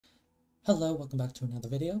Hello, welcome back to another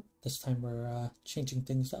video. This time we're changing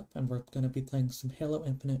things up and we're going to be playing some Halo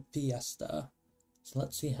Infinite Fiesta. So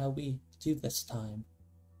let's see how we do this time.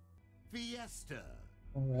 Fiesta.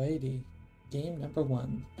 Alrighty, game number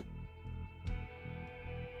 1.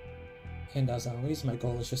 And as always, my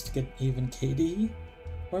goal is just to get even KD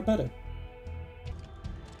or better.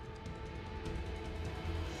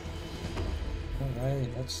 Alright,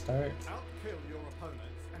 let's start. Outkill your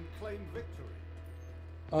opponents and claim victory.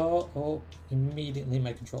 Oh, immediately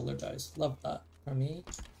my controller dies. Love that for me.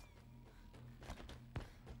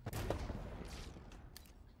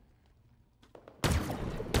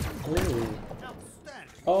 Ooh.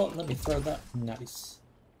 Oh, let me throw that. Nice.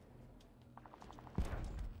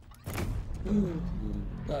 Ooh,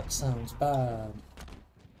 that sounds bad.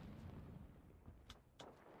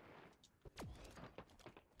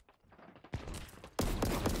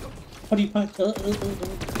 What do you find?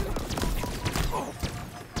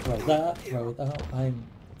 Roll that. I'm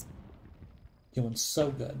doing so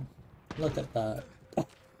good. Look at that.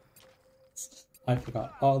 I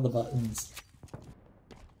forgot all the buttons.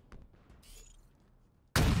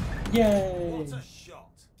 Yay! What a shot!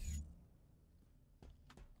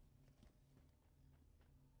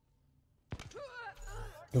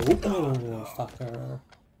 Oh, fucker.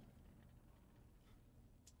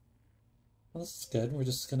 Well, this is good. We're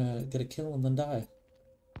just gonna get a kill and then die.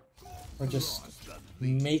 We're just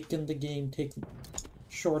making the game take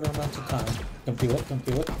shorter amounts of time. Don't do it, don't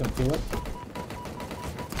do it, don't do it.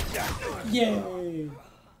 Yay!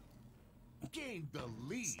 Gained the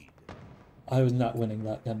lead. I was not winning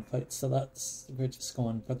that gunfight, so we're just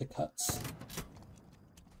going for the cuts.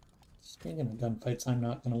 Speaking of gunfights I'm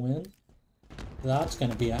not gonna win, that's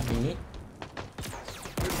gonna be at me.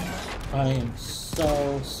 I am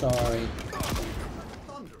so sorry.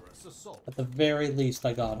 Thunderous assault. At the very least,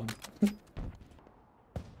 I got him.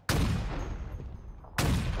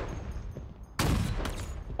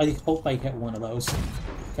 I hope I hit one of those.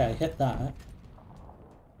 Okay, I hit that.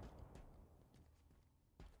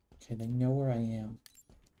 Okay, they know where I am.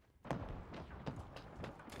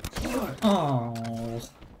 Oh.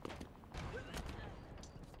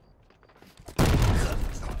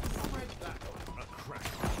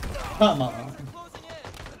 Come on.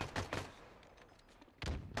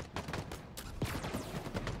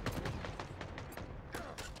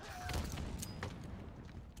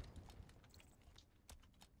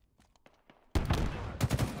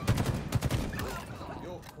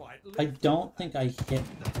 I don't think I hit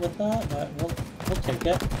with that, but we'll take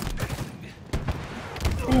it.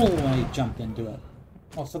 Oh, I jumped into it.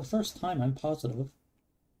 Oh, for the first time, I'm positive.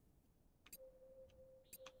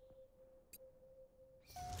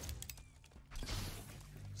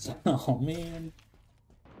 Oh, man.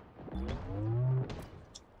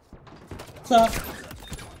 What's up?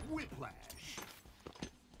 Whiplash.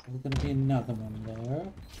 There's gonna be another one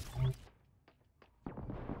there.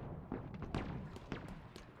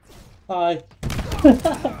 Hi.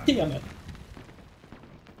 Damn it.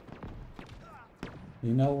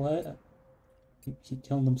 You know what? He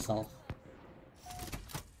killed himself.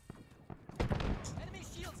 Enemy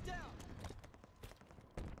shields down.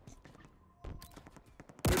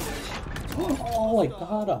 Oh, I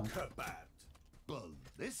got him.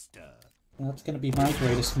 Ballista. That's gonna be my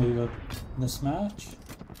greatest move of this match.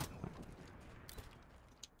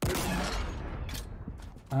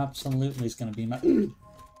 Absolutely is gonna be my...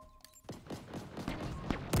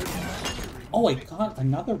 Oh, I got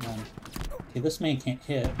another one. Okay, this man can't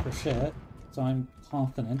hit for shit, so I'm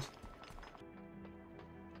confident.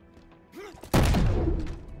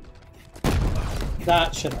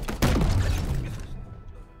 That should have...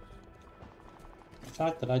 The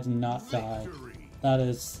fact that I did not die, that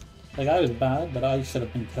is... Like, I was bad, but I should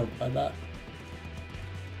have been killed by that.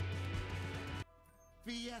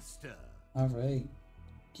 Fiesta. Alright.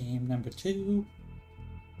 Game number 2.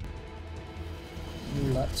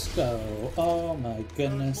 Let's go. Oh my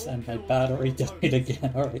goodness, and my battery died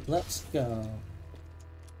again. Alright, let's go.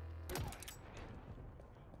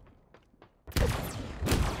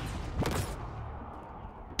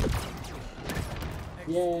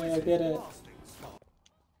 Yay, I did it.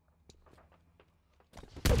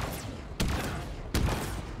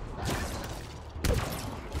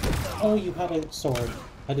 Oh, you had a sword.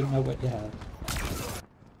 I didn't know what you had.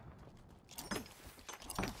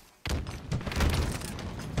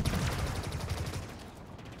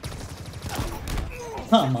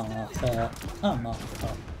 Come off that. Come off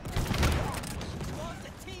that.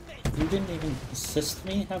 You didn't even assist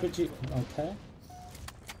me? How did you... Okay.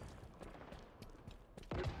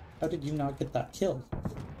 How did you not get that kill?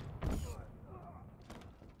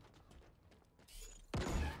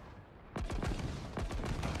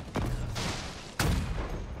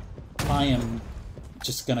 I am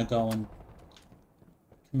just gonna go and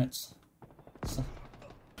commit.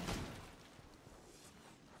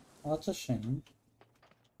 Well, that's a shame.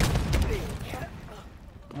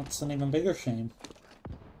 That's an even bigger shame.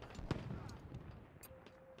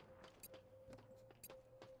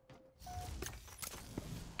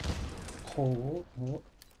 Oh, oh.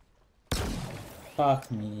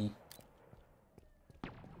 Fuck me.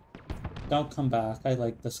 Don't come back. I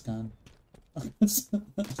like this gun.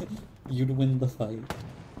 You'd win the fight.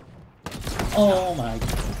 Oh my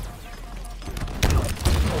god.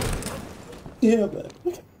 Damn it.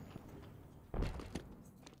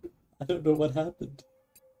 I don't know what happened.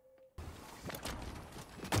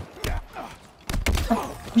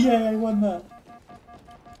 Yeah, I won that.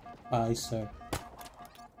 Bye, sir.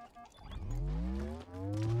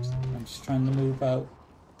 I'm just trying to move out.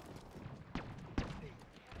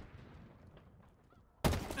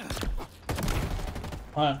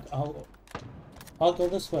 I'll go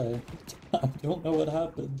this way. I don't know what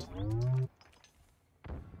happened.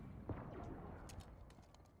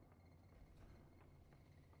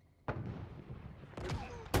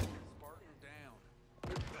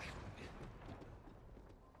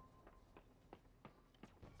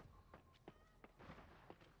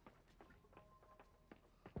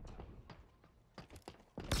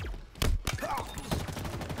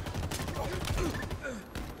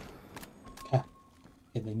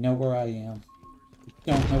 Okay, they know where I am.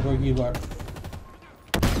 They don't know where you are.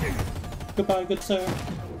 Goodbye, good sir.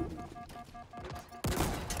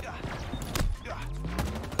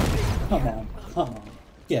 Come on, come on.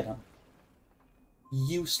 Get him.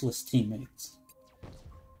 Useless teammates.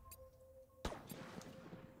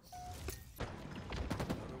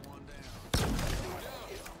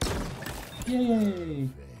 Yay!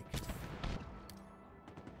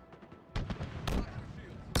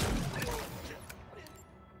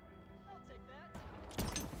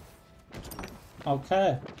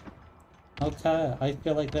 Okay. Okay, I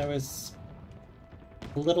feel like there is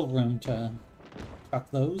a little room to track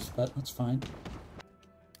those, but that's fine.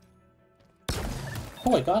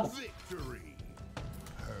 Oh, I got it. Victory.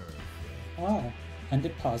 Wow,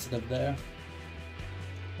 ended positive there.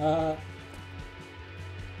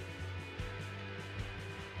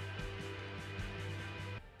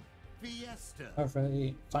 Fiesta.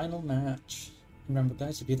 Alright, final match. Remember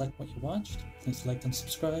guys, if you liked what you watched, please like and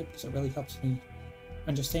subscribe, because it really helps me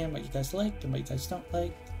understand what you guys liked and what you guys don't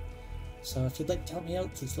like. So if you'd like to help me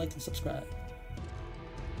out, please like and subscribe.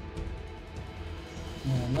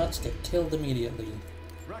 And let's get killed immediately.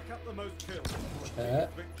 Rack up the most kills. Okay.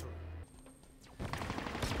 Victory.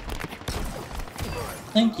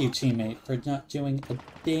 Thank you, teammate, for not doing a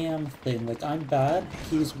damn thing. Like, I'm bad,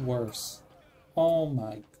 he's worse. Oh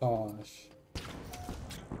my gosh.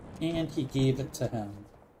 And he gave it to him.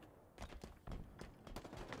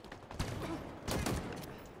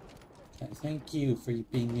 Okay, thank you for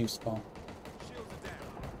being useful.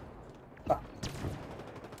 Fuck.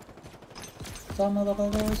 Some of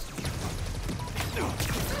those.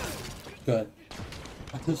 Good.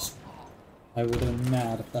 I would have been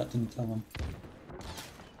mad if that didn't kill him.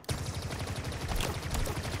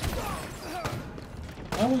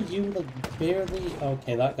 How are you like barely...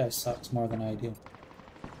 Okay, that guy sucks more than I do.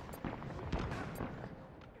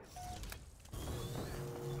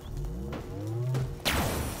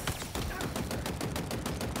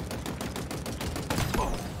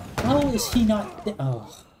 How is he not... Oh.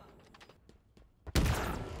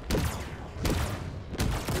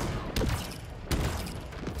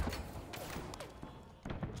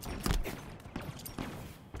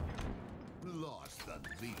 Lost the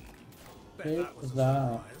lead. Bet Take that was a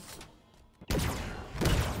that. surprise.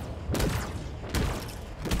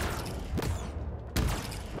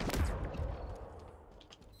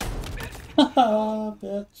 Haha,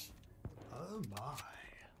 bitch. Oh my.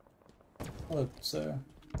 Hello, sir.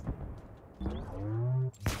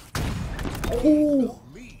 The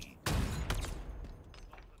lead.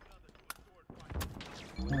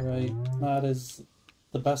 Alright, that is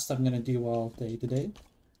the best I'm gonna do all day today.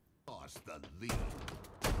 Lost the lead.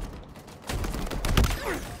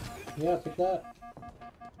 Yeah, take that.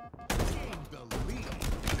 Gained the lead.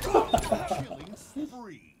 Killing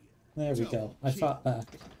spree. There we go. I fought back.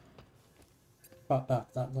 Fought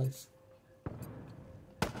back that life.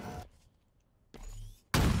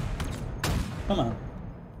 Come on.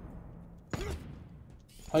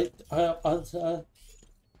 Okay.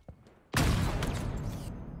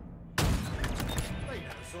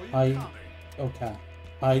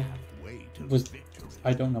 I Way to was... victory.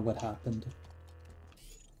 I don't know what happened.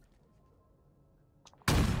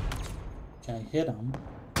 Okay, I hit him.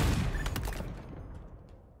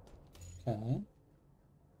 Okay.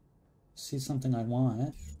 See something I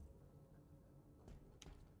want.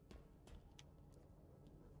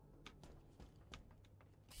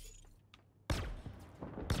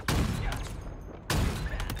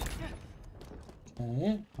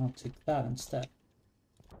 Okay, I'll take that instead.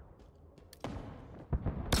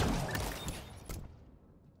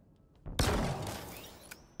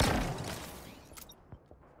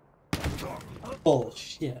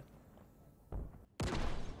 Bullshit.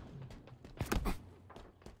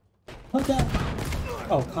 Okay.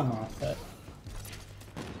 Oh, come off it.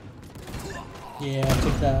 Yeah, I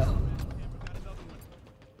took that.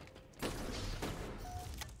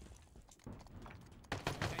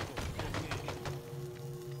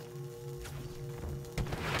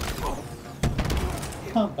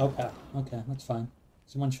 Oh, okay. Okay, that's fine.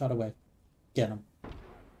 He's one shot away. Get him.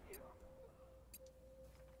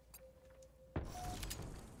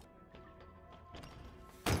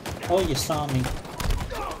 Oh, you saw me.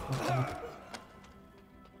 Okay.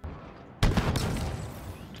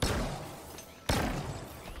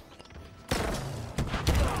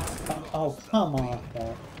 Oh, come on,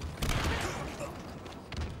 that.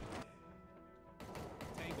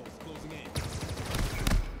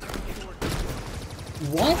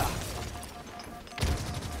 What?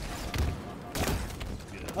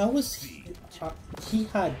 How was he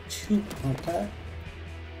had two, okay?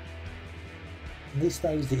 At least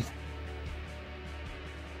that was easy.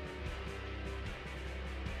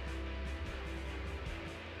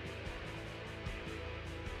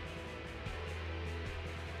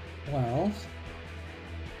 Well,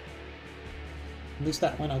 at least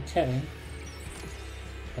that went okay.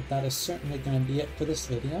 But that is certainly going to be it for this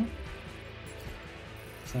video.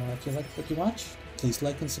 So if you liked what you watched, please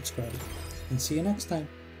like and subscribe. And see you next time.